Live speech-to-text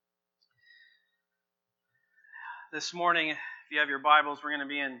This morning, if you have your Bibles, we're going to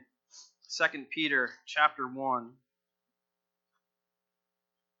be in 2 Peter chapter 1.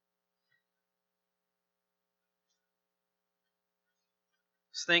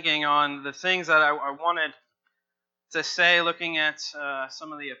 Just thinking on the things that I wanted to say, looking at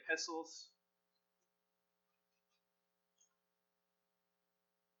some of the epistles.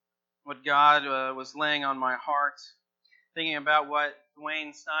 What God was laying on my heart. Thinking about what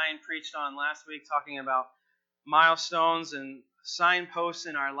Dwayne Stein preached on last week, talking about milestones and signposts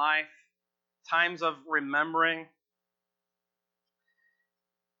in our life, times of remembering.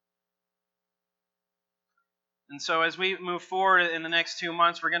 And so as we move forward in the next 2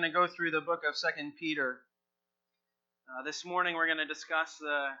 months, we're going to go through the book of 2 Peter. This morning we're going to discuss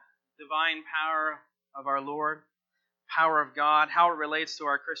the divine power of our Lord, power of God, how it relates to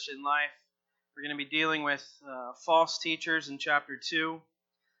our Christian life. We're going to be dealing with false teachers in chapter 2,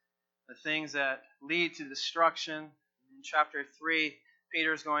 the things that lead to destruction. In chapter 3,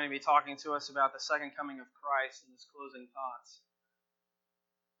 Peter is going to be talking to us about the second coming of Christ and his closing thoughts,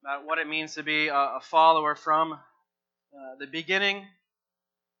 about what it means to be a follower from the beginning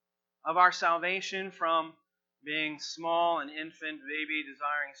of our salvation, from being small, an infant, baby,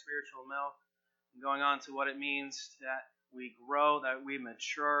 desiring spiritual milk, and going on to what it means that we grow, that we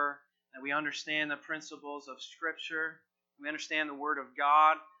mature, that we understand the principles of Scripture, we understand the Word of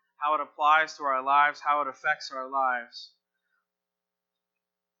God, how it applies to our lives, how it affects our lives.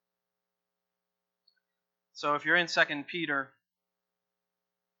 So if you're in 2 Peter,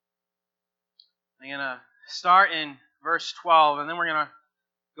 I'm going to start in verse 12, and then we're going to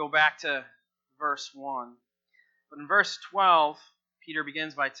go back to verse 1. But in verse 12, Peter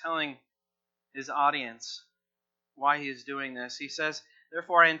begins by telling his audience why he is doing this. He says,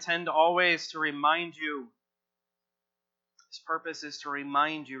 "Therefore I intend always to remind you." His purpose is to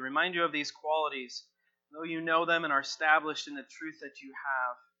remind you of these qualities, though you know them and are established in the truth that you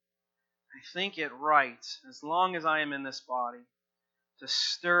have. I think it right, as long as I am in this body, to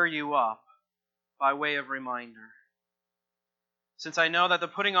stir you up by way of reminder. Since I know that the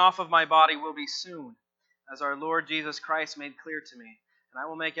putting off of my body will be soon, as our Lord Jesus Christ made clear to me, and I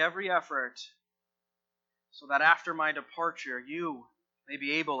will make every effort so that after my departure you may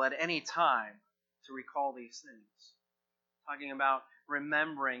be able at any time to recall these things. Talking about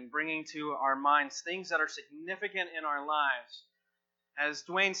remembering, bringing to our minds things that are significant in our lives. As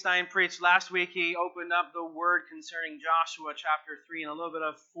Dwayne Stein preached last week, he opened up the word concerning Joshua chapter 3 and a little bit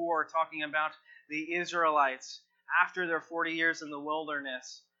of 4, talking about the Israelites after their 40 years in the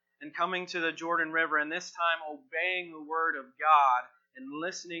wilderness and coming to the Jordan River, and this time obeying the word of God and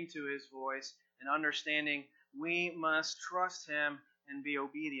listening to his voice and understanding we must trust him and be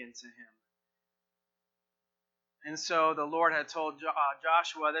obedient to him. And so the Lord had told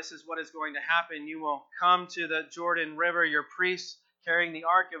Joshua, this is what is going to happen. You will come to the Jordan River, your priests carrying the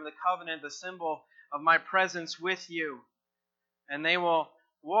Ark of the Covenant, the symbol of my presence with you. And they will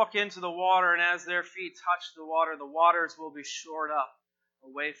walk into the water, and as their feet touch the waters will be shored up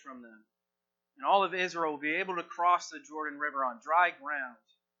away from them. And all of Israel will be able to cross the Jordan River on dry ground.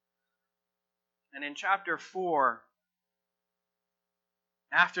 And in chapter 4,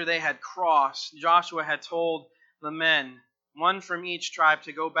 after they had crossed, Joshua had told the men, one from each tribe,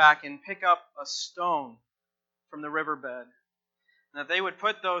 to go back and pick up a stone from the riverbed. And that they would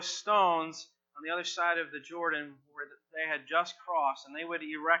put those stones on the other side of the Jordan where they had just crossed, and they would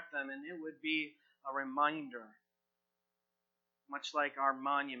erect them, and it would be a reminder. Much like our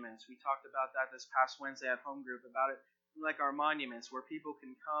monuments. We talked about that this past Wednesday at home group, about it like our monuments, where people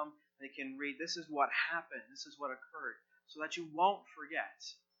can come, they can read, this is what happened, this is what occurred, so that you won't forget.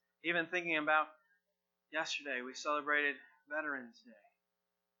 Even thinking about yesterday, we celebrated Veterans Day.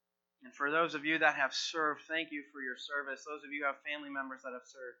 And for those of you that have served, thank you for your service. Those of you who have family members that have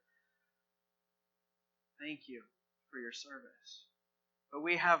served, thank you for your service. But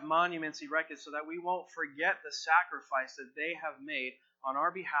we have monuments erected so that we won't forget the sacrifice that they have made on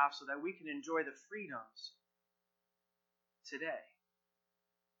our behalf so that we can enjoy the freedoms today.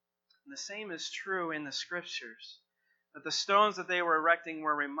 And the same is true in the Scriptures. That the stones that they were erecting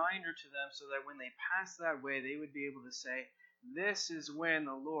were a reminder to them so that when they passed that way, they would be able to say, this is when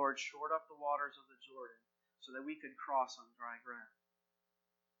the Lord shored up the waters of the Jordan so that we could cross on dry ground.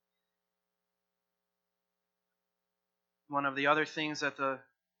 One of the other things that the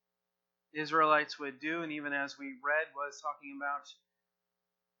Israelites would do, and even as we read, was talking about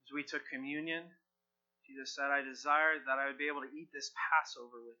as we took communion, Jesus said, I desire that I would be able to eat this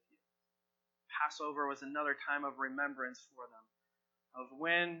Passover with you. Passover was another time of remembrance for them, of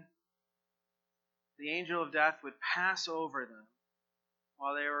when the angel of death would pass over them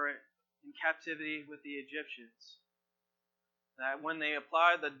while they were in captivity with the Egyptians. That when they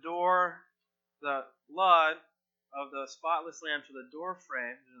applied the blood of the spotless lamb to the door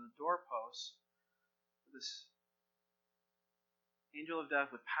frame, to the doorpost, this angel of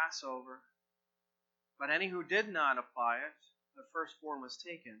death would pass over. But any who did not apply it, the firstborn was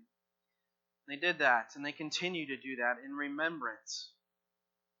taken. They did that, and they continue to do that in remembrance.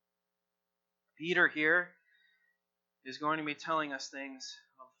 Peter here is going to be telling us things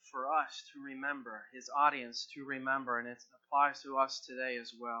for us to remember, his audience to remember, and it applies to us today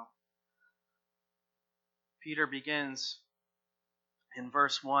as well. Peter begins in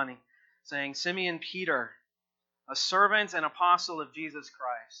verse 1 saying, Simeon Peter, a servant and apostle of Jesus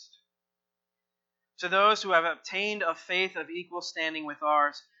Christ, to those who have obtained a faith of equal standing with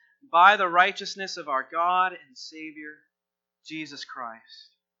ours, by the righteousness of our God and Savior, Jesus Christ.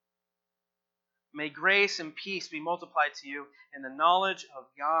 May grace and peace be multiplied to you in the knowledge of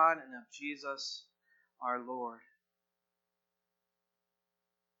God and of Jesus our Lord.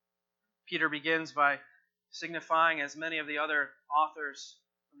 Peter begins by signifying, as many of the other authors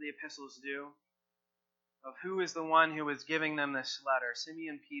of the epistles do, of who is the one who is giving them this letter.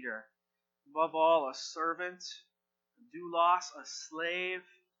 Simeon Peter, above all, a servant, a doulos, a slave,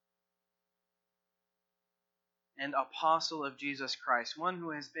 and apostle of Jesus Christ, one who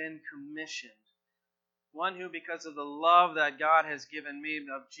has been commissioned, one who, because of the love that God has given me,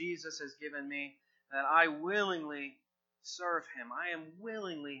 of Jesus has given me, that I willingly serve him. I am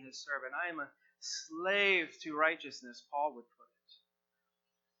willingly his servant. I am a slave to righteousness, Paul would put it.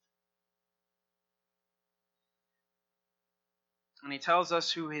 And he tells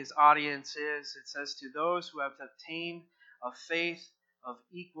us who his audience is. It says, to those who have obtained a faith of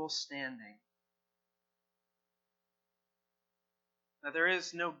equal standing. That there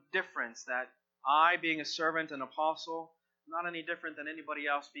is no difference, that I, being a servant and apostle, am not any different than anybody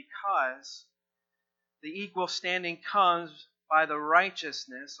else, because the equal standing comes by the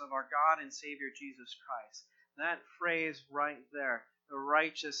righteousness of our God and Savior Jesus Christ. That phrase right there, the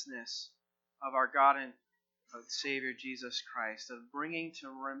righteousness of our God and Savior Jesus Christ, of bringing to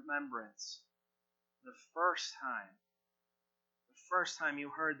remembrance the first time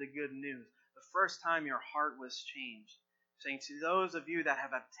you heard the good news, the first time your heart was changed, saying to those of you that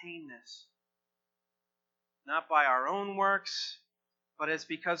have obtained this, not by our own works, but it's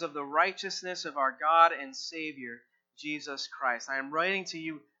because of the righteousness of our God and Savior, Jesus Christ. I am writing to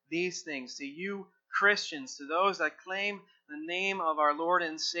you these things, to you Christians, to those that claim the name of our Lord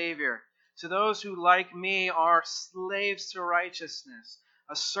and Savior, to those who, like me, are slaves to righteousness,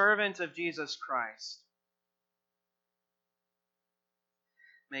 a servant of Jesus Christ.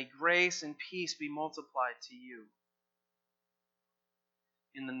 May grace and peace be multiplied to you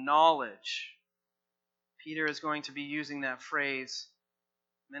in the knowledge. Peter is going to be using that phrase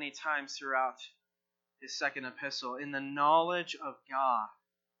many times throughout his second epistle. In the knowledge of God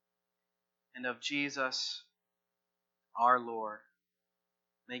and of Jesus our Lord.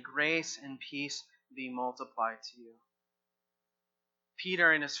 May grace and peace be multiplied to you.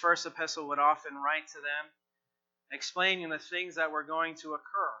 Peter, in his first epistle, would often write to them, explaining the things that were going to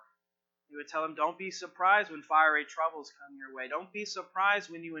occur. He would tell them, don't be surprised when fiery troubles come your way. Don't be surprised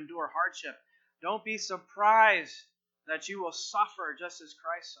when you endure hardship. Don't be surprised that you will suffer just as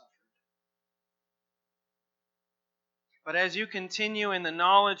Christ suffered. But as you continue in the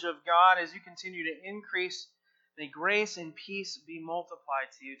knowledge of God, as you continue to increase, may grace and peace be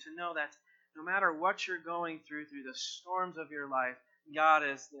multiplied to you, to know that no matter what you're going through the storms of your life, God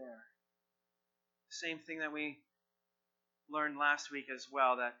is there. Same thing that we learned last week as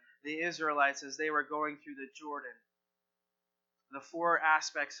well, that the Israelites, as they were going through the Jordan, the four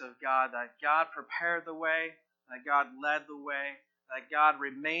aspects of God, that God prepared the way, that God led the way, that God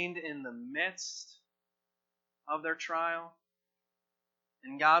remained in the midst of their trial,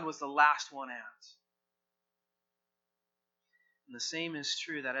 and God was the last one out. And the same is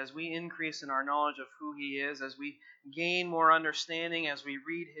true, that as we increase in our knowledge of who He is, as we gain more understanding, as we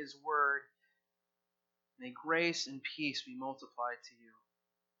read His Word, may grace and peace be multiplied to you.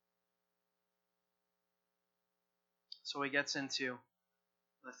 So he gets into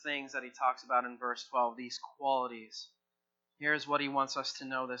the things that he talks about in verse 12, these qualities. Here's what he wants us to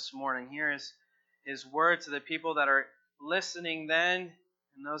know this morning. Here is his word to the people that are listening then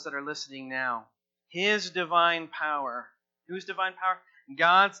and those that are listening now. His divine power. Whose divine power?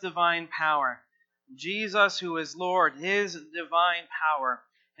 God's divine power. Jesus, who is Lord, His divine power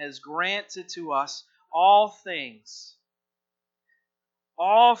has granted to us all things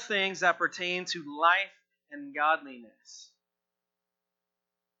that pertain to life and godliness.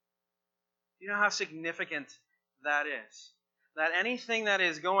 Do you know how significant that is? that anything that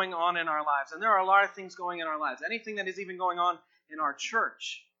is going on in our lives, and there are a lot of things going in our lives, anything that is even going on in our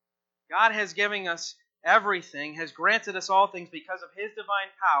church, God has given us everything, has granted us all things because of His divine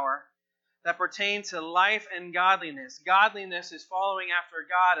power that pertain to life and godliness. Godliness is following after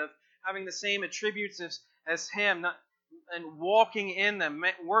God, of having the same attributes as Him, and walking in them,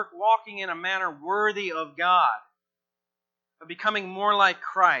 walking in a manner worthy of God, of becoming more like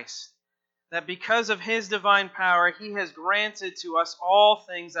Christ. That because of His divine power, He has granted to us all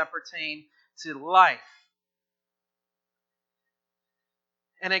things that pertain to life.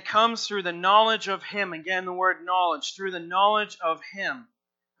 And it comes through the knowledge of Him. Again, the word knowledge. Through the knowledge of Him.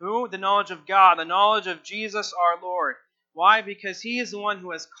 Who? The knowledge of God. The knowledge of Jesus our Lord. Why? Because He is the one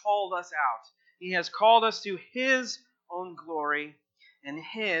who has called us out. He has called us to His own glory and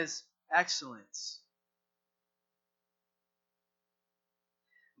His excellence,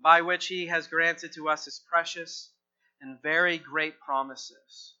 by which He has granted to us His precious and very great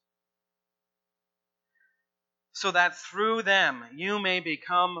promises, so that through them you may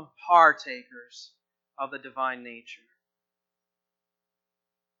become partakers of the divine nature.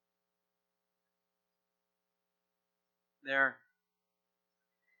 There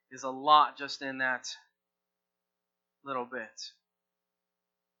is a lot just in that little bit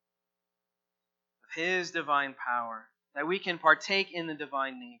of His divine power, that we can partake in the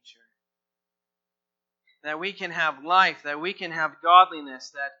divine nature, that we can have life, that we can have godliness,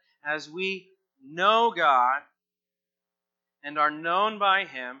 that as we know God and are known by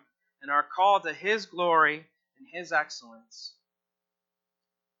Him and are called to His glory and His excellence,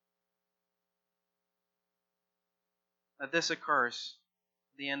 that this occurs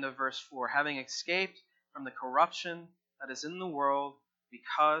at the end of verse 4, having escaped from the corruption that is in the world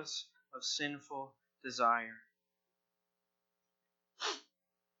because of sinful desire.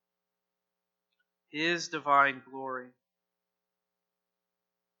 His divine glory.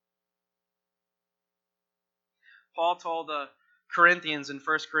 Paul told the Corinthians in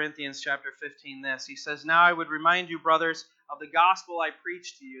 1 Corinthians chapter 15 this. He says, "Now I would remind you, brothers, of the gospel I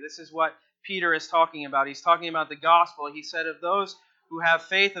preached to you." This is what Peter is talking about. He's talking about the gospel. He said, "Of those who have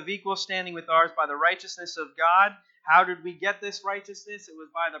faith of equal standing with ours by the righteousness of God." How did we get this righteousness? It was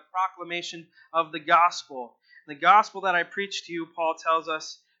by the proclamation of the gospel. The gospel that I preached to you, Paul tells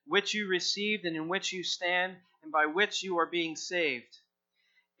us, which you received and in which you stand, and by which you are being saved,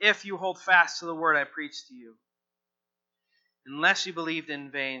 if you hold fast to the word I preached to you, unless you believed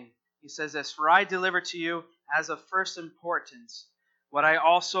in vain. He says this, "For I delivered to you as of first importance what I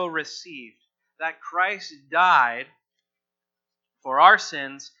also received, that Christ died for our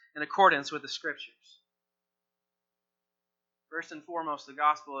sins in accordance with the Scriptures." First and foremost, the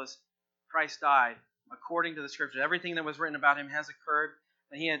gospel is Christ died according to the Scriptures. Everything that was written about Him has occurred.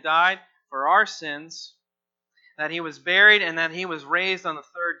 That He had died for our sins, that He was buried, and that He was raised on the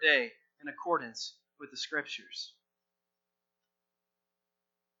third day in accordance with the Scriptures.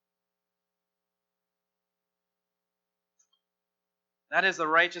 That is the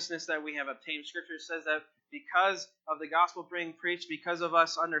righteousness that we have obtained. Scripture says that because of the gospel being preached, because of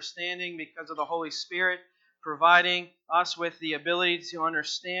us understanding, because of the Holy Spirit providing us with the ability to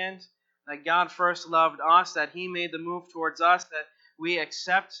understand that God first loved us, that He made the move towards us, that we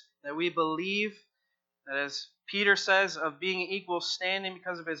accept, that we believe, that as Peter says, of being equal standing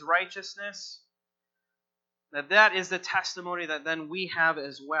because of His righteousness, that is the testimony that then we have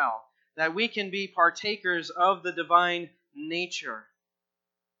as well. That we can be partakers of the divine nature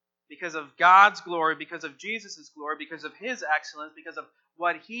because of God's glory, because of Jesus' glory, because of His excellence, because of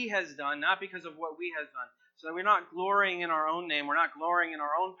what He has done, not because of what we have done. So that we're not glorying in our own name, we're not glorying in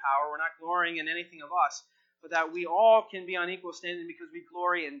our own power, we're not glorying in anything of us, but that we all can be on equal standing because we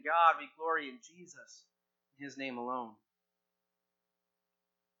glory in God, we glory in Jesus, in His name alone.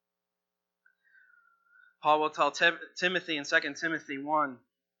 Paul will tell Timothy in 2 Timothy 1,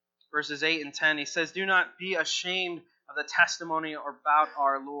 verses 8 and 10, he says, "Do not be ashamed of the testimony about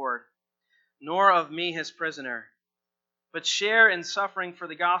our Lord, nor of me His prisoner, but share in suffering for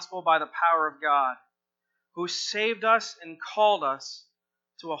the gospel by the power of God, who saved us and called us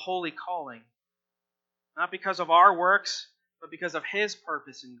to a holy calling, not because of our works, but because of His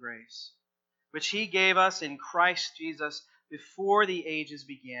purpose and grace, which He gave us in Christ Jesus before the ages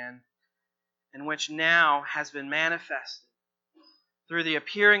began, and which now has been manifested through the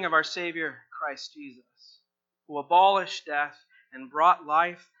appearing of our Savior, Christ Jesus, who abolished death and brought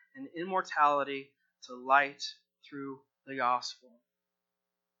life and immortality to light through the gospel."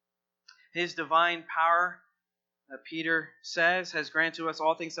 His divine power, that Peter says, has granted to us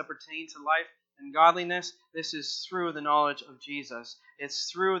all things that pertain to life and godliness. This is through the knowledge of Jesus. It's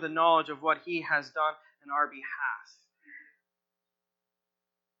through the knowledge of what He has done in our behalf.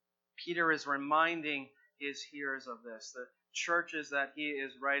 Peter is reminding his hearers of this, the churches that he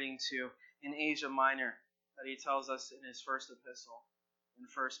is writing to in Asia Minor, that he tells us in his first epistle, in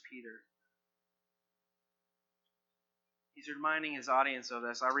 1 Peter. He's reminding his audience of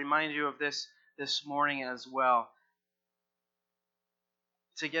this. I remind you of this morning as well.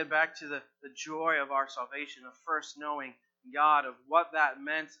 To get back to the joy of our salvation, of first knowing God, of what that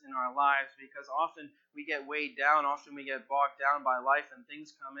meant in our lives, because often we get weighed down, often we get bogged down by life and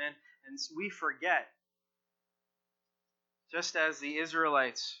things come in, and we forget. Just as the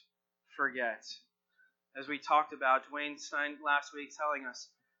Israelites forget. As we talked about, Dwayne Stein last week telling us,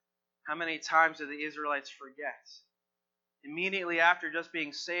 how many times did the Israelites forget? Immediately after just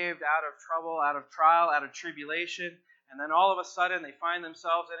being saved out of trouble, out of trial, out of tribulation, and then all of a sudden they find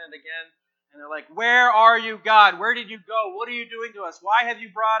themselves in it again, and they're like, where are you, God? Where did you go? What are you doing to us? Why have you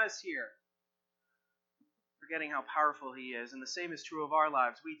brought us here? Forgetting how powerful He is. And the same is true of our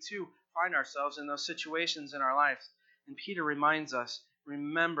lives. We too find ourselves in those situations in our lives. And Peter reminds us,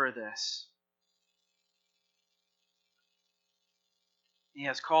 remember this. He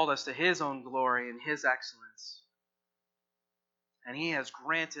has called us to His own glory and His excellence. And He has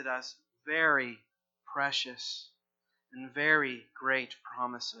granted us very precious and very great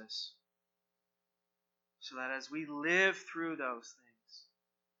promises. So that as we live through those things,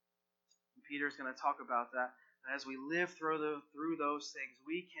 and Peter's going to talk about that, as we live through those things,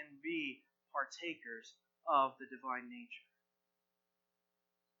 we can be partakers of the divine nature.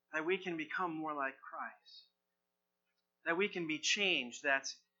 That we can become more like Christ. That we can be changed. That,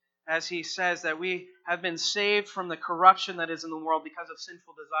 as he says, that we have been saved from the corruption that is in the world because of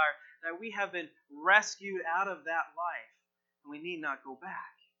sinful desire. That we have been rescued out of that life. And we need not go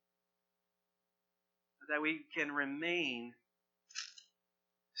back. That we can remain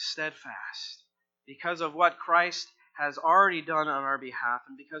steadfast because of what Christ has already done on our behalf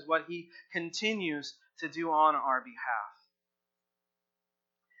and because what He continues to do on our behalf.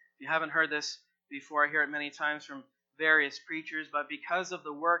 If you haven't heard this before, I hear it many times from various preachers, but because of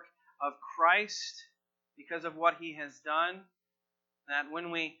the work of Christ, because of what He has done, that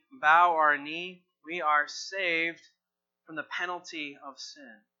when we bow our knee, we are saved from the penalty of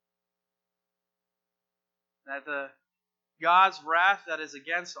sin. That God's wrath that is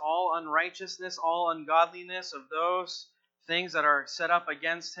against all unrighteousness, all ungodliness of those things that are set up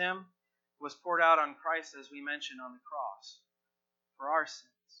against Him was poured out on Christ, as we mentioned, on the cross for our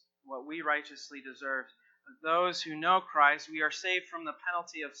sins, what we righteously deserved. But those who know Christ, we are saved from the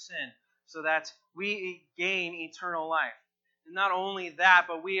penalty of sin so that we gain eternal life. And not only that,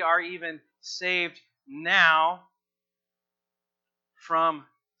 but we are even saved now from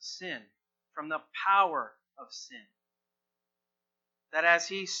sin, from the power of sin. That as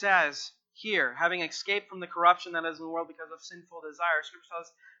he says here, having escaped from the corruption that is in the world because of sinful desire, Scripture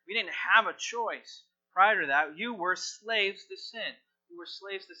says we didn't have a choice. Prior to that, you were slaves to sin. You were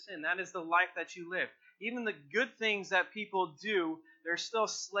slaves to sin. That is the life that you live. Even the good things that people do, they're still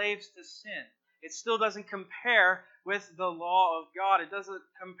slaves to sin. It still doesn't compare with the law of God. It doesn't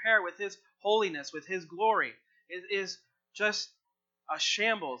compare with His holiness, with His glory. It is just a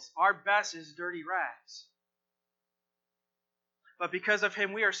shambles. Our best is dirty rags. But because of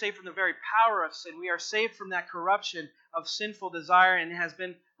Him, we are saved from the very power of sin. We are saved from that corruption of sinful desire, and it has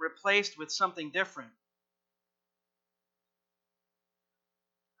been replaced with something different.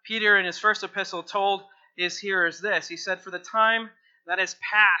 Peter, in his first epistle, told his hearers this. He said, "For the time that is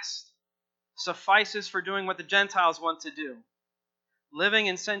past suffices for doing what the Gentiles want to do, living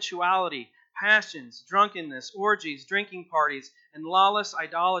in sensuality, passions, drunkenness, orgies, drinking parties, and lawless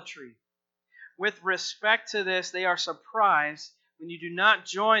idolatry. With respect to this, they are surprised when you do not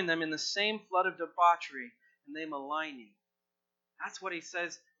join them in the same flood of debauchery, and they malign you." That's what he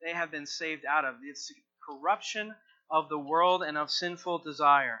says they have been saved out of. It's corruption of the world and of sinful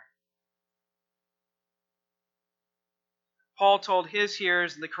desire. Paul told his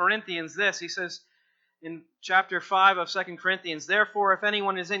hearers, the Corinthians, this. He says in chapter 5 of 2 Corinthians, "Therefore, if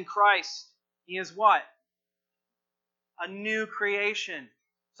anyone is in Christ, he is what? A new creation.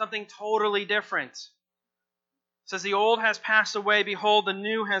 Something totally different. It says, the old has passed away, behold, the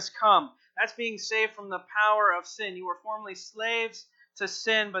new has come. That's being saved from the power of sin. You were formerly slaves to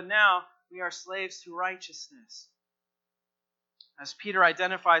sin, but now we are slaves to righteousness. As Peter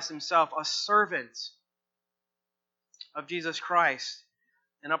identifies himself, a servant of Jesus Christ,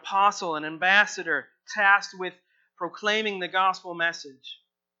 an apostle, an ambassador, tasked with proclaiming the gospel message.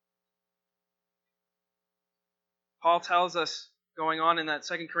 Paul tells us, going on in that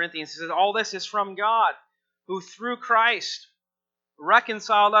 2 Corinthians, he says, all this is from God, who through Christ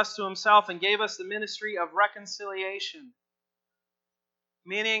reconciled us to Himself and gave us the ministry of reconciliation.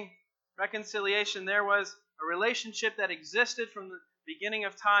 Meaning Reconciliation, there was a relationship that existed from the beginning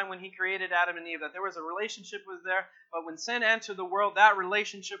of time when He created Adam and Eve, that there was a relationship was there, but when sin entered the world, that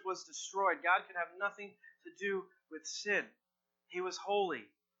relationship was destroyed. God could have nothing to do with sin. He was holy,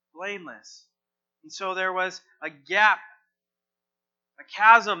 blameless. And so there was a gap, a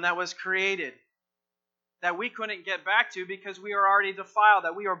chasm that was created that we couldn't get back to because we are already defiled,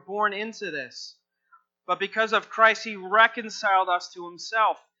 that we are born into this. But because of Christ, He reconciled us to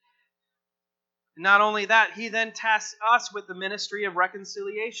Himself. Not only that, He then tasks us with the ministry of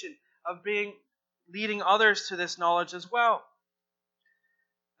reconciliation, of leading others to this knowledge as well.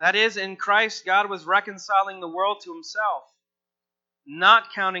 That is, in Christ, God was reconciling the world to Himself,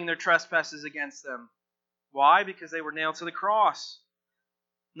 not counting their trespasses against them. Why? Because they were nailed to the cross.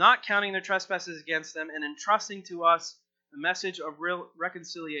 Not counting their trespasses against them and entrusting to us the message of real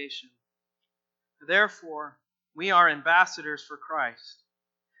reconciliation. Therefore, we are ambassadors for Christ,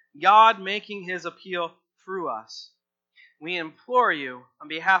 God making His appeal through us. We implore you, on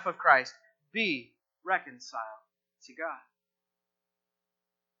behalf of Christ, be reconciled to God.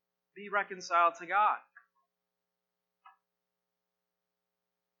 Be reconciled to God.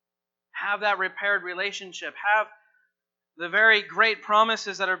 Have that repaired relationship. Have the very great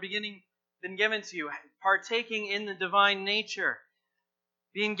promises that are been given to you. Partaking in the divine nature.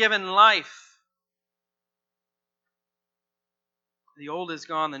 Being given life. The old is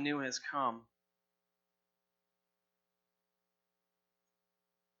gone, the new has come.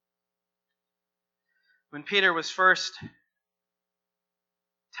 When Peter was first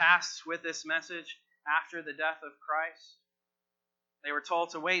tasked with this message after the death of Christ, they were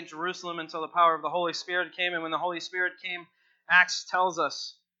told to wait in Jerusalem until the power of the Holy Spirit came. And when the Holy Spirit came, Acts tells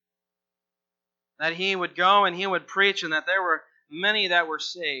us that he would go and he would preach and that there were many that were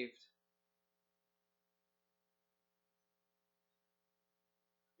saved.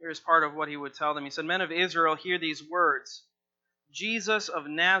 Here's part of what he would tell them. He said, "Men of Israel, hear these words. Jesus of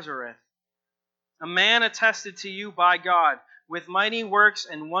Nazareth, a man attested to you by God, with mighty works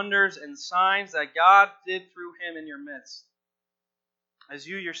and wonders and signs that God did through Him in your midst. As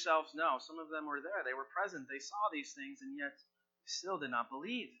you yourselves know," some of them were there, they were present, they saw these things, and yet still did not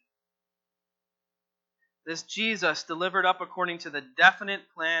believe. This Jesus delivered up according to the definite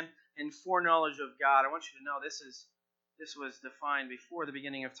plan and foreknowledge of God. I want you to know this was defined before the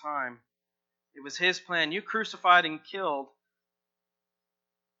beginning of time. It was His plan. You crucified and killed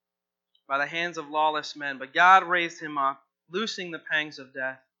by the hands of lawless men, but God raised Him up, loosing the pangs of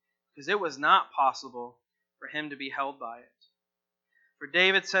death, because it was not possible for Him to be held by it. For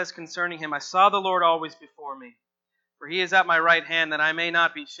David says concerning Him, "I saw the Lord always before me, for He is at my right hand, that I may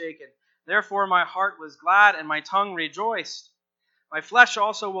not be shaken. Therefore my heart was glad, and my tongue rejoiced. My flesh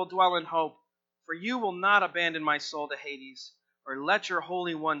also will dwell in hope, for you will not abandon my soul to Hades, or let your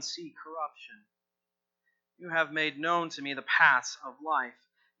Holy One see corruption. You have made known to me the paths of life.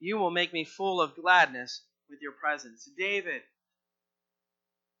 You will make me full of gladness with your presence." David,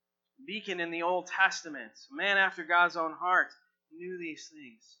 beacon in the Old Testament, a man after God's own heart, knew these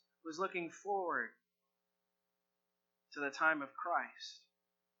things, was looking forward to the time of Christ,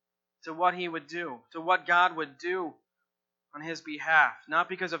 to what He would do, to what God would do on His behalf, not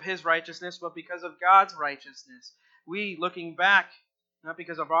because of His righteousness, but because of God's righteousness. We, looking back, not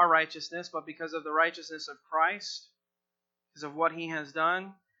because of our righteousness, but because of the righteousness of Christ, because of what He has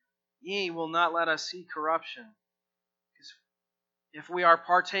done, He will not let us see corruption. Because if we are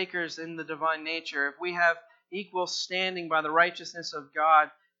partakers in the divine nature, if we have equal standing by the righteousness of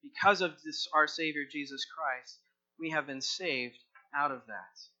God because of this, our Savior Jesus Christ, we have been saved out of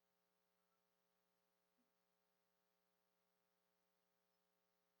that.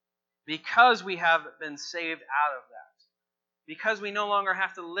 Because we have been saved out of that, because we no longer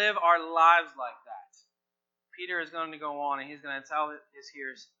have to live our lives like that, Peter is going to go on and he's going to tell his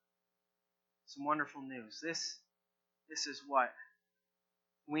hearers some wonderful news. This is what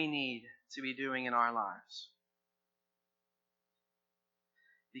we need to be doing in our lives.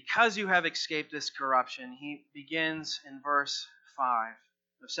 Because you have escaped this corruption, he begins in verse 5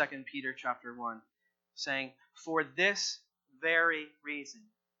 of 2 Peter chapter 1, saying, for this very reason,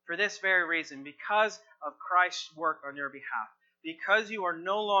 because of Christ's work on your behalf, because you are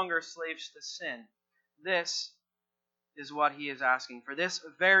no longer slaves to sin, this is what he is asking. For this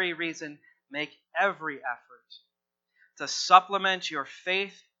very reason, make every effort to supplement your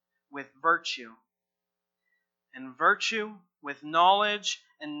faith with virtue, and virtue with knowledge,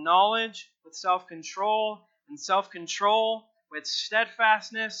 and knowledge with self-control, and self-control with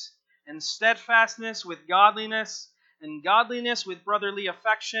steadfastness, and steadfastness with godliness, and godliness with brotherly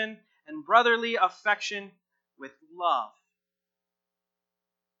affection, and brotherly affection with love.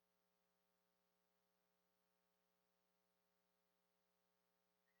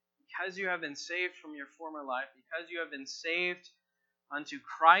 because you have been saved from your former life, because you have been saved unto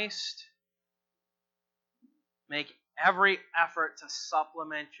Christ, make every effort to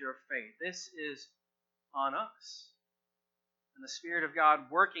supplement your faith. This is on us. And the Spirit of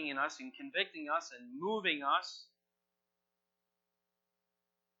God working in us and convicting us and moving us,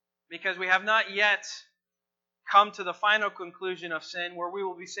 because we have not yet come to the final conclusion of sin where we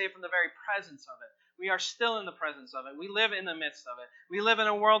will be saved from the very presence of it. We are still in the presence of it. We live in the midst of it. We live in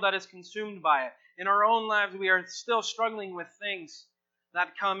a world that is consumed by it. In our own lives, we are still struggling with things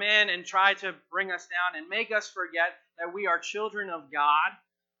that come in and try to bring us down and make us forget that we are children of God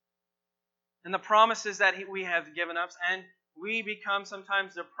and the promises that we have given us. And we become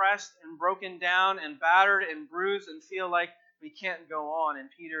sometimes depressed and broken down and battered and bruised and feel like we can't go on. And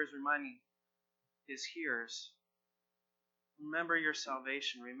Peter is reminding his hearers, remember your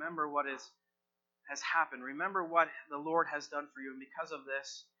salvation. Remember what has happened. Remember what the Lord has done for you. And because of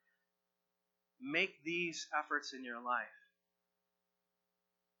this, make these efforts in your life.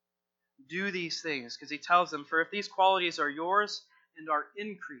 Do these things, because he tells them, for if these qualities are yours and are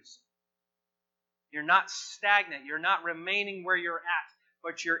increasing, you're not stagnant, you're not remaining where you're at,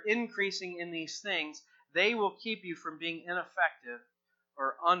 but you're increasing in these things, they will keep you from being ineffective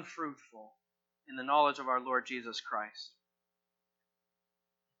or unfruitful in the knowledge of our Lord Jesus Christ.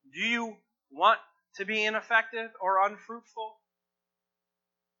 Do you want to be ineffective or unfruitful?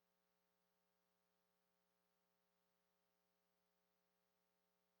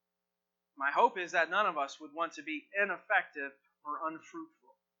 My hope is that none of us would want to be ineffective or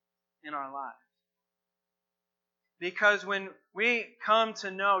unfruitful in our lives. Because when we come to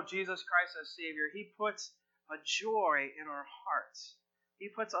know Jesus Christ as Savior, He puts a joy in our hearts. He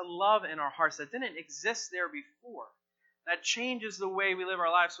puts a love in our hearts that didn't exist there before. That changes the way we live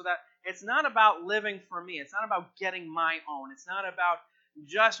our lives so that it's not about living for me. It's not about getting my own. It's not about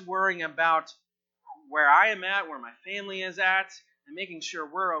just worrying about where I am at, where my family is at, and making sure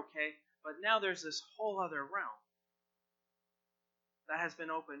we're okay. But now there's this whole other realm that has been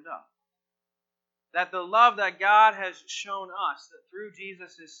opened up. That the love that God has shown us, that through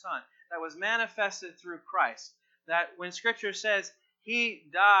Jesus, His Son, that was manifested through Christ, that when Scripture says He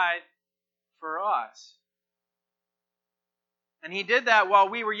died for us, and He did that while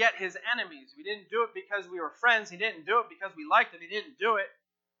we were yet His enemies. We didn't do it because we were friends. He didn't do it because we liked Him. He didn't do it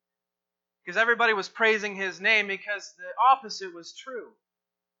because everybody was praising His name, because the opposite was true.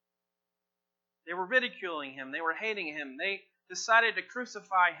 They were ridiculing Him. They were hating Him. They decided to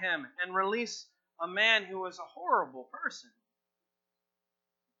crucify Him and release a man who was a horrible person.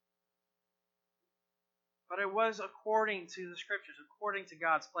 But it was according to the Scriptures, according to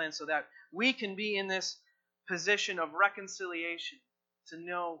God's plan, so that we can be in this position of reconciliation to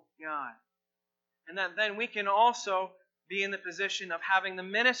know God. And that then we can also be in the position of having the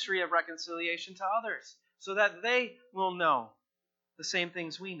ministry of reconciliation to others, so that they will know the same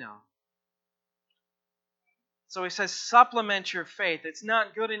things we know. So he says, supplement your faith. It's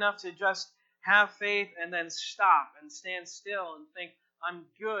not good enough to just have faith and then stop and stand still and think, I'm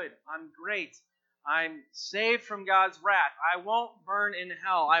good, I'm great, I'm saved from God's wrath, I won't burn in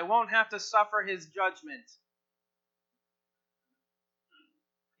hell, I won't have to suffer His judgment.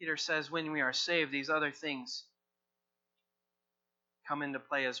 Peter says when we are saved, these other things come into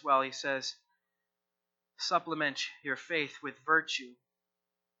play as well. He says, supplement your faith with virtue.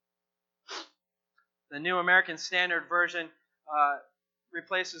 The New American Standard Version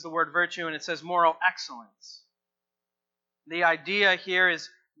replaces the word virtue and it says moral excellence. The idea here is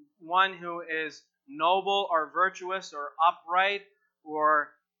one who is noble or virtuous or upright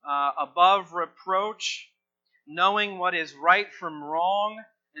or above reproach, knowing what is right from wrong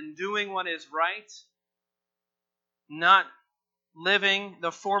and doing what is right, not living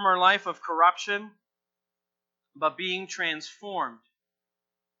the former life of corruption, but being transformed.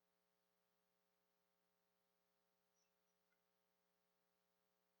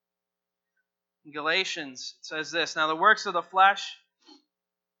 In Galatians, it says this, now the works of the flesh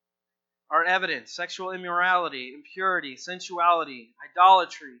are evident: sexual immorality, impurity, sensuality,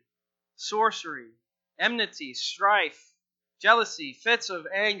 idolatry, sorcery, enmity, strife, jealousy, fits of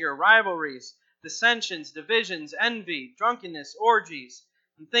anger, rivalries, dissensions, divisions, envy, drunkenness, orgies,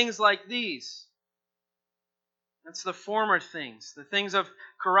 and things like these. That's the former things, the things of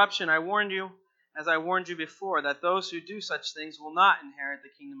corruption. I warned you, as I warned you before, that those who do such things will not inherit the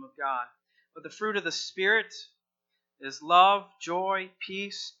kingdom of God. But the fruit of the Spirit is love, joy,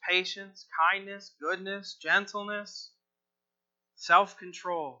 peace, patience, kindness, goodness, gentleness,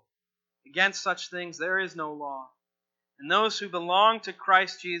 self-control. Against such things there is no law. And those who belong to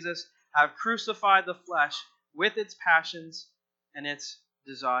Christ Jesus have crucified the flesh with its passions and its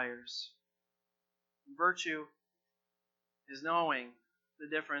desires. Virtue is knowing the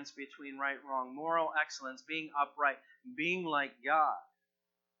difference between right and wrong, moral excellence, being upright, being like God,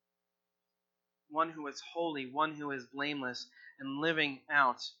 one who is holy, one who is blameless, and living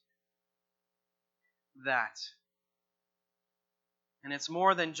out that. And it's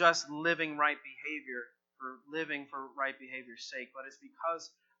more than just living right behavior for living for right behavior's sake, but it's because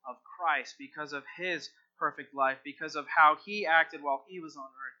of Christ, because of His perfect life, because of how He acted while He was on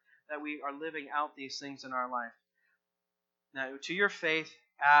earth, that we are living out these things in our life. Now, to your faith,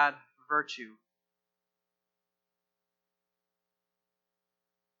 add virtue.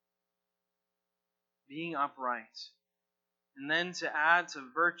 Being upright. And then to add to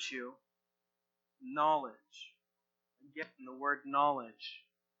virtue, knowledge. Again, the word knowledge.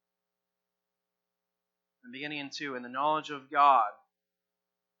 And beginning in 2, and the knowledge of God.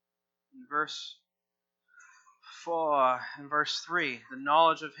 In verse 4, in verse 3, the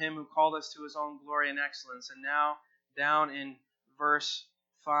knowledge of Him who called us to His own glory and excellence. And now, down in verse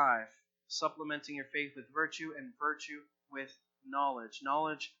 5, supplementing your faith with virtue and virtue with knowledge.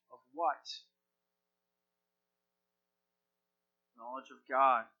 Knowledge of what? Knowledge of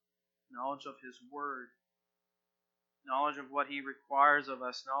God. Knowledge of His Word. Knowledge of what He requires of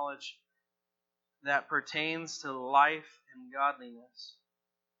us. Knowledge that pertains to life and godliness.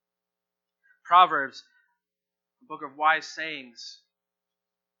 Proverbs, a book of wise sayings,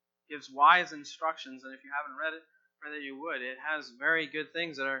 gives wise instructions, and if you haven't read it, pray that you would. It has very good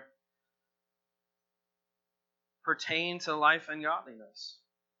things that are pertain to life and godliness.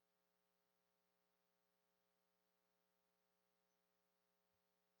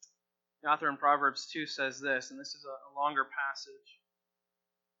 The author in Proverbs 2 says this, and this is a longer passage.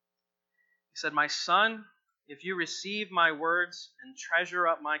 He said, "My son, if you receive my words and treasure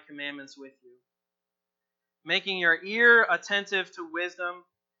up my commandments with you, making your ear attentive to wisdom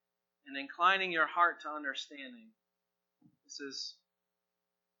and inclining your heart to understanding." This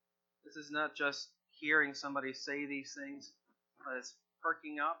is not just hearing somebody say these things, but it's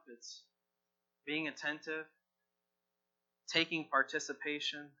perking up, it's being attentive, taking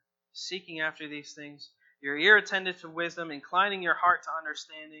participation, seeking after these things. Your ear attentive to wisdom, inclining your heart to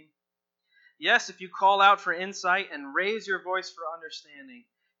understanding. Yes, if you call out for insight and raise your voice for understanding,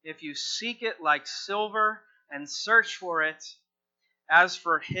 if you seek it like silver and search for it as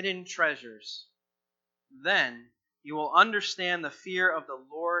for hidden treasures, then you will understand the fear of the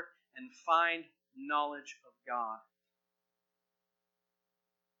Lord and find knowledge of God.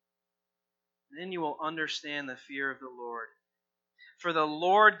 Then you will understand the fear of the Lord. For the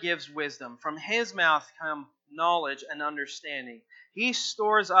Lord gives wisdom. From His mouth come knowledge and understanding. He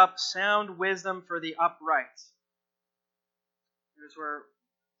stores up sound wisdom for the upright. Here's where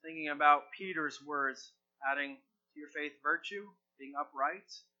thinking about Peter's words, adding to your faith virtue, being upright,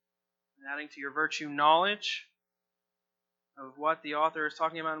 and adding to your virtue knowledge of what the author is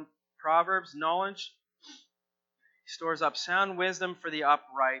talking about in Proverbs, knowledge. He stores up sound wisdom for the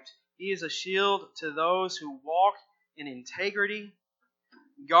upright. He is a shield to those who walk in integrity,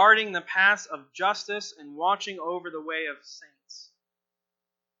 guarding the paths of justice and watching over the way of saints.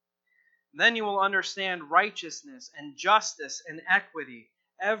 Then you will understand righteousness and justice and equity,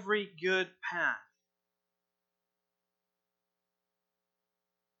 every good path.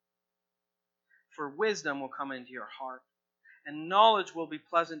 For wisdom will come into your heart, and knowledge will be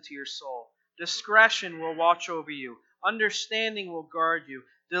pleasant to your soul. Discretion will watch over you. Understanding will guard you,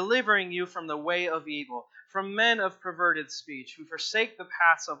 delivering you from the way of evil, from men of perverted speech, who forsake the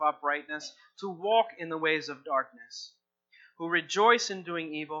paths of uprightness, to walk in the ways of darkness, who rejoice in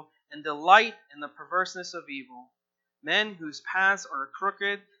doing evil and delight in the perverseness of evil, men whose paths are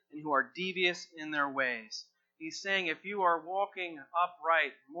crooked and who are devious in their ways. He's saying if you are walking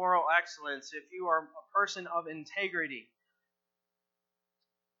upright, moral excellence, if you are a person of integrity,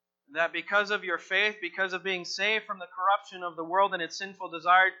 that because of your faith, because of being saved from the corruption of the world and its sinful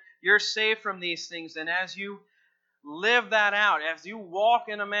desire, you're saved from these things. And as you live that out, as you walk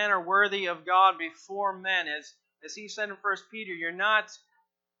in a manner worthy of God before men, as he said in 1 Peter, you're not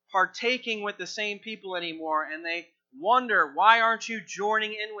partaking with the same people anymore, and they wonder, why aren't you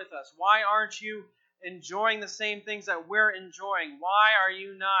joining in with us? Why aren't you enjoying the same things that we're enjoying? Why are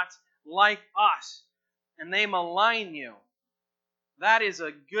you not like us? And they malign you. That is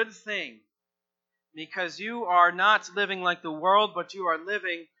a good thing, because you are not living like the world, but you are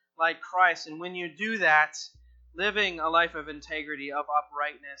living like Christ. And when you do that, living a life of integrity, of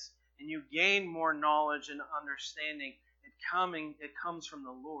uprightness, and you gain more knowledge and understanding, it comes from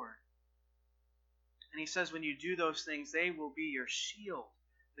the Lord. And he says when you do those things, they will be your shield.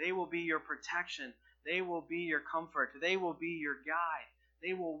 They will be your protection. They will be your comfort. They will be your guide.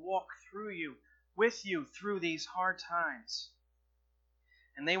 They will walk with you through these hard times.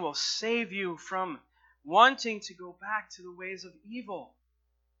 And they will save you from wanting to go back to the ways of evil.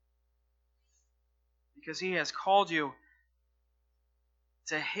 Because He has called you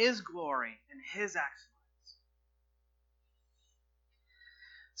to His glory and His excellence.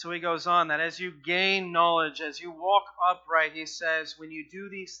 So he goes on that as you gain knowledge, as you walk upright, he says, when you do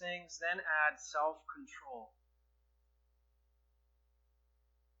these things, then add self-control.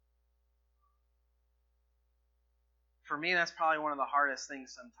 For me, that's probably one of the hardest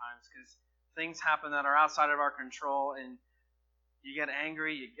things sometimes, because things happen that are outside of our control, and you get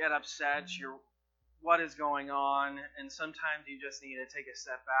angry, you get upset, what is going on, and sometimes you just need to take a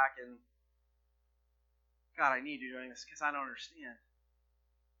step back and, God, I need you doing this because I don't understand.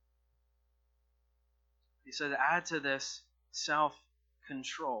 He said, add to this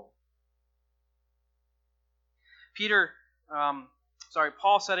self-control.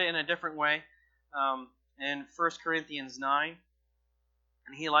 Paul said it in a different way in 1 Corinthians 9.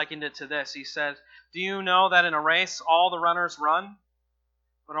 And he likened it to this. He said, do you know that in a race all the runners run,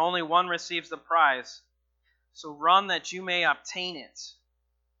 but only one receives the prize? So run that you may obtain it.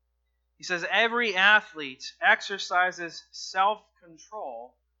 He says, every athlete exercises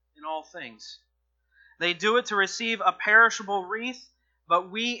self-control in all things. They do it to receive a perishable wreath, but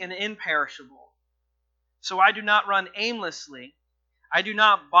we an imperishable. So I do not run aimlessly. I do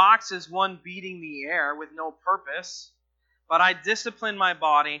not box as one beating the air with no purpose, but I discipline my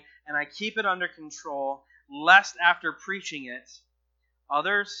body and I keep it under control, lest after preaching it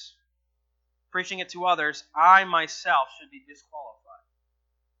to others, I myself should be disqualified.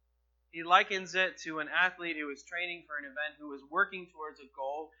 He likens it to an athlete who is training for an event, who is working towards a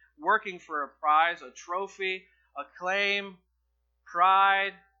goal, working for a prize, a trophy, acclaim,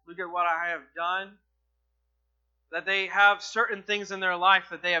 pride. Look at what I have done. That they have certain things in their life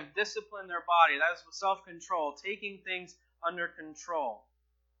that they have disciplined their body. That is self-control, taking things under control.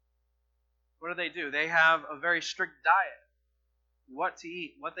 What do? They have a very strict diet. What to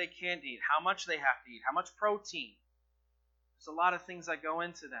eat, what they can't eat, how much they have to eat, how much protein. There's a lot of things that go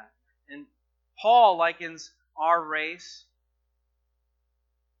into that. And Paul likens our race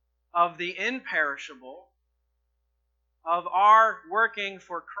of the imperishable, of our working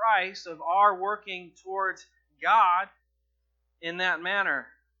for Christ, of our working towards God in that manner.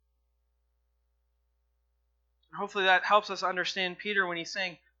 And hopefully that helps us understand Peter when he's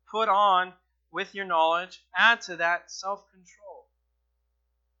saying, put on with your knowledge, add to that self-control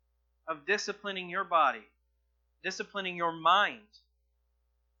of disciplining your body, disciplining your mind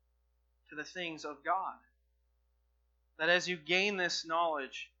to the things of God. That as you gain this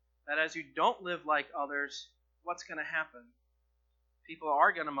knowledge, that as you don't live like others, what's going to happen? People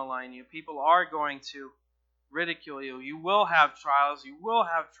are going to malign you. People are going to ridicule you. You will have trials. You will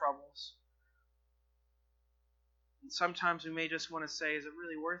have troubles. And sometimes we may just want to say, is it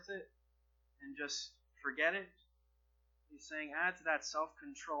really worth it? And just forget it. He's saying, add to that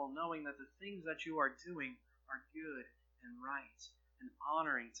self-control, knowing that the things that you are doing are good and right and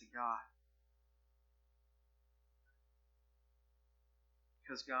honoring to God.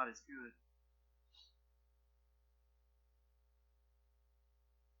 Because God is good.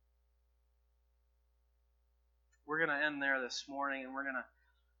 We're going to end there this morning, and we're going to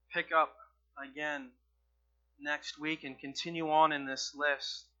pick up again next week and continue on in this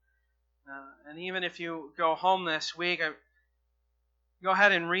list. And even if you go home this week, go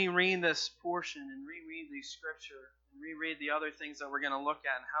ahead and reread this portion and reread the scripture and reread the other things that we're going to look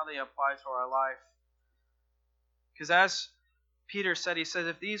at and how they apply to our life. Because as Peter said, he said,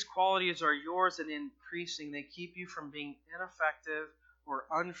 if these qualities are yours and increasing, they keep you from being ineffective or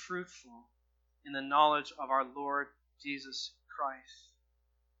unfruitful in the knowledge of our Lord Jesus Christ.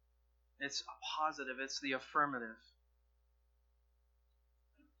 It's a positive. It's the affirmative.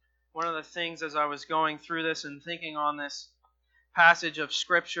 One of the things as I was going through this and thinking on this passage of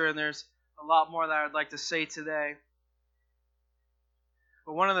Scripture, and there's a lot more that I'd like to say today,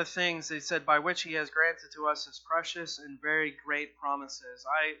 but one of the things he said, by which he has granted to us his precious and very great promises.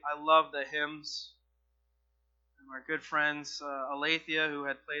 I love the hymns. And our good friends, Alethea, who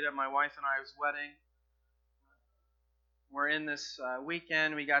had played at my wife and I's wedding, we're in this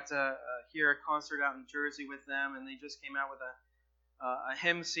weekend. We got to hear a concert out in Jersey with them, and they just came out with a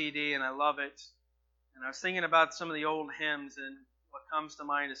hymn CD, and I love it. And I was thinking about some of the old hymns, and what comes to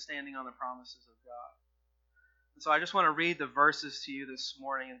mind is standing on the promises of God. And so I just want to read the verses to you this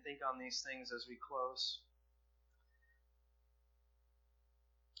morning and think on these things as we close.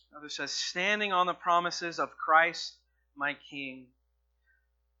 Another says, standing on the promises of Christ my King.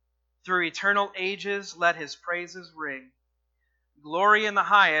 Through eternal ages let his praises ring. Glory in the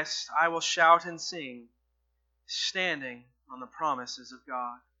highest, I will shout and sing, standing on the promises of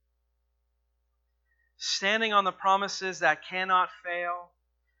God. Standing on the promises that cannot fail,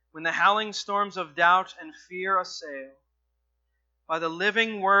 when the howling storms of doubt and fear assail, by the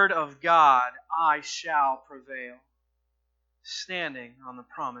living word of God I shall prevail, standing on the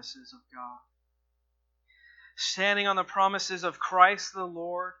promises of God. Standing on the promises of Christ the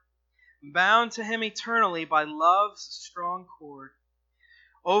Lord, bound to Him eternally by love's strong cord,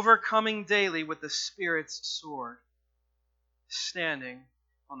 overcoming daily with the Spirit's sword, standing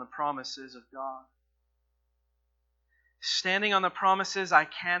on the promises of God. Standing on the promises I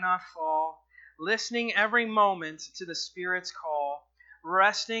cannot fall, listening every moment to the Spirit's call,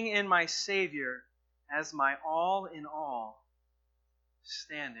 resting in my Savior as my all in all,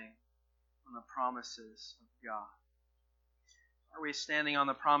 standing on the promises of God. Are we standing on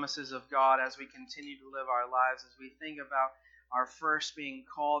the promises of God as we continue to live our lives, as we think about our first being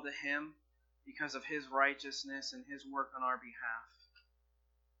called to Him because of His righteousness and His work on our behalf?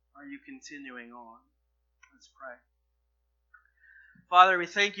 Are you continuing on? Let's pray. Father, we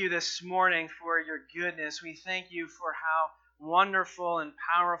thank You this morning for Your goodness. We thank You for how wonderful and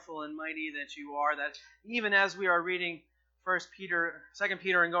powerful and mighty that You are, that even as we are reading 2 Peter,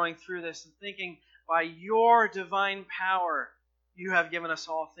 and going through this and thinking, by Your divine power, You have given us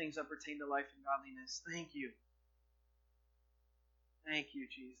all things that pertain to life and godliness. Thank You. Thank You,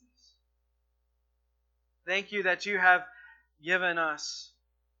 Jesus. Thank You that You have given us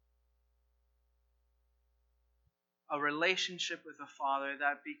a relationship with the Father,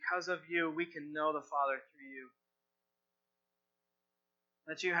 that because of You, we can know the Father through You.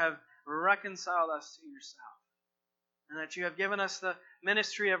 That You have reconciled us to Yourself. And that You have given us the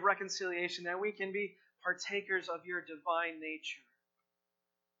ministry of reconciliation, that we can be partakers of Your divine nature.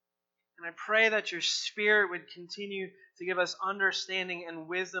 And I pray that Your Spirit would continue to give us understanding and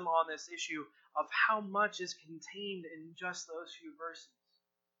wisdom on this issue of how much is contained in just those few verses.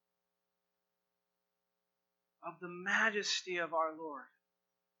 Of the majesty of our Lord,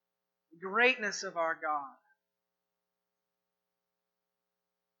 the greatness of our God.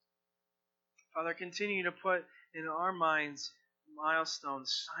 Father, continue to put in our minds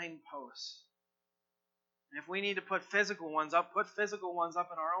milestones, signposts. And if we need to put physical ones up, put physical ones up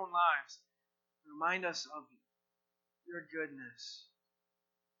in our own lives. Remind us of Your goodness,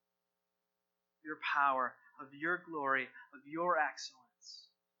 Your power, of Your glory, of Your excellence.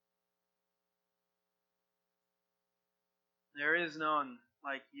 There is none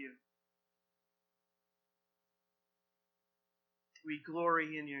like You. We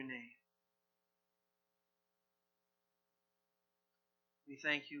glory in Your name. We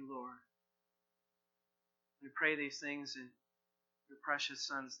thank You, Lord. We pray these things in Your precious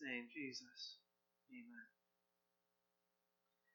Son's name, Jesus.